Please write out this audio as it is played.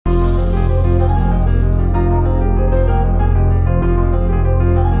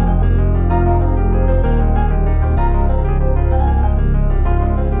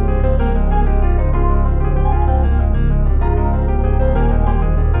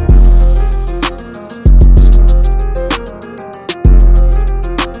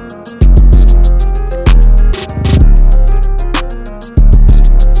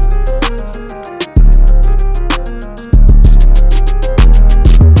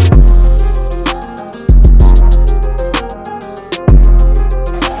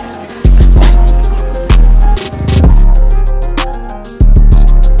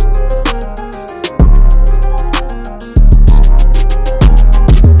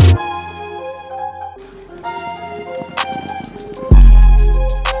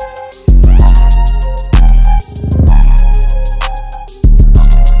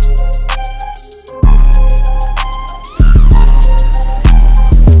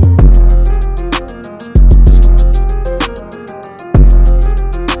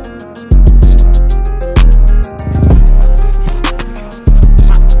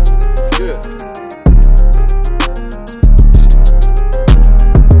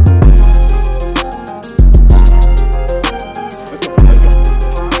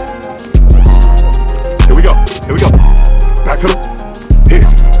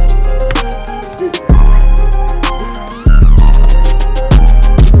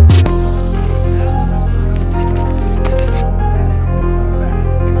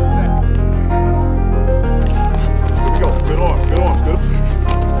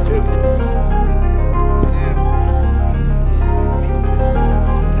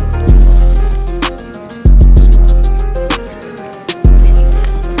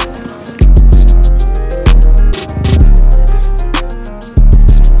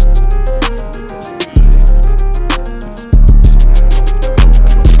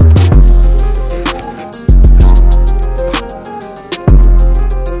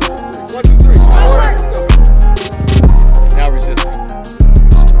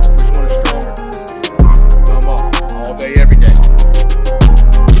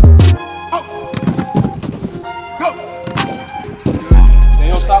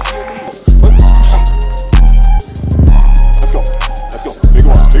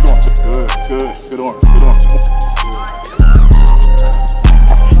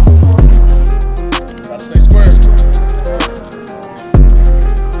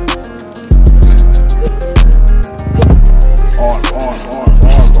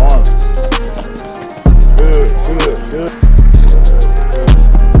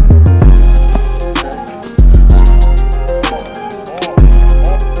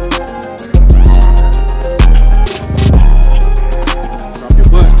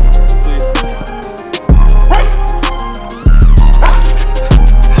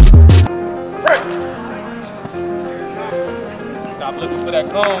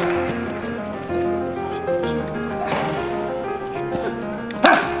Don't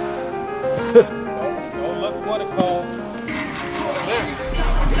look for the call.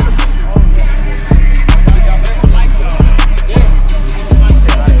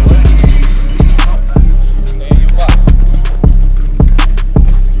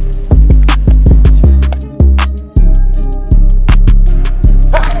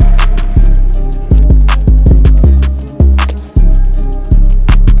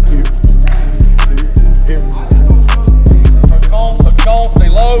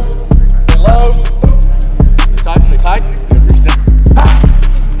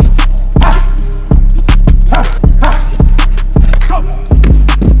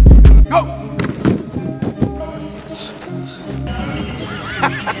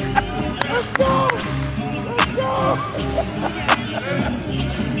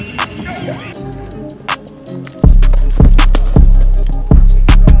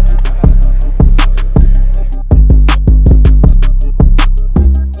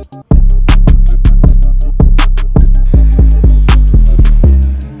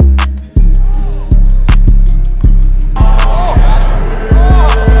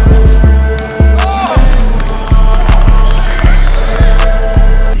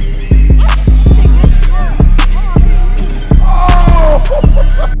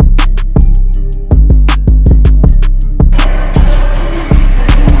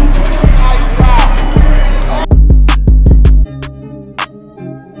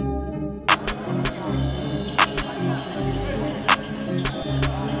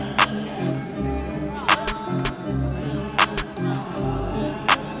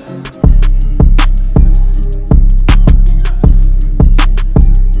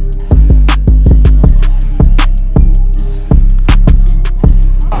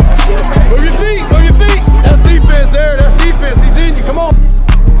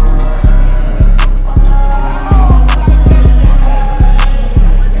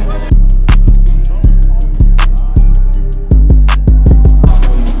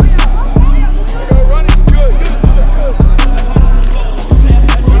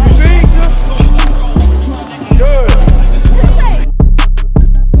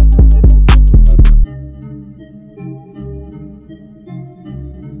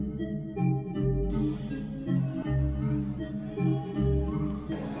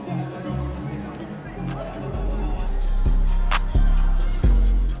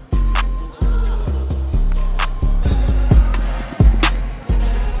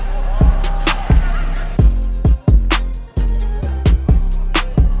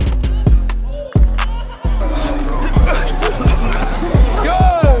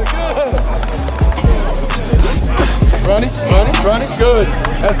 Run it, good.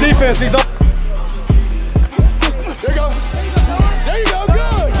 That's defense, he's on. There you go. There you go,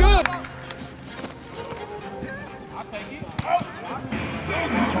 good, good. I'll take it.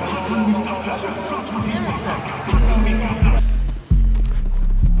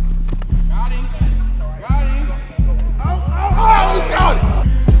 Got him. Got him. Oh, he got it.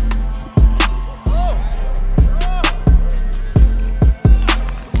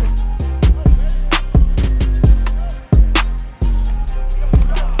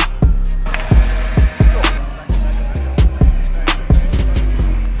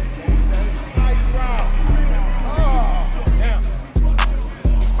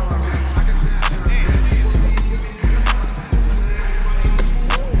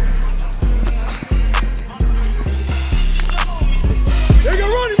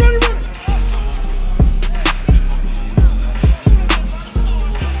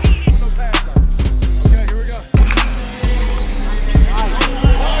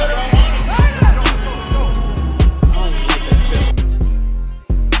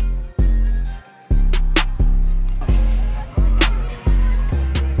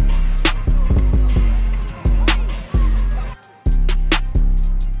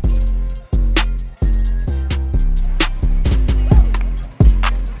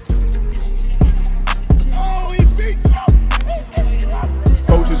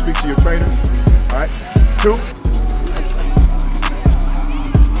 Two.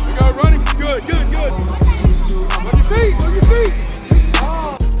 There you go, running. Good, good, good. Move your feet, move your feet.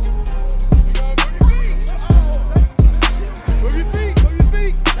 Oh. Move your feet, move your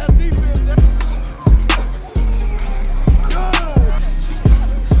feet. That's defense. Good.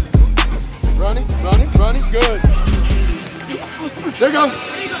 Running, running, running. Good. There you go.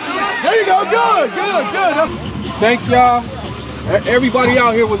 There you go. Good, good, good. Thank y'all. Everybody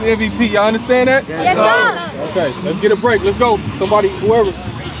out here was MVP. Y'all understand that? Yes, sir. Okay, let's get a break. Let's go. Somebody, whoever.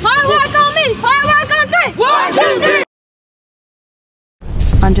 Hard work on me. Hard work on 3. 1, 2, 3.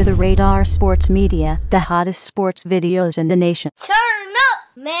 Under the Radar Sports Media, the hottest sports videos in the nation. Turn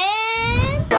up, man!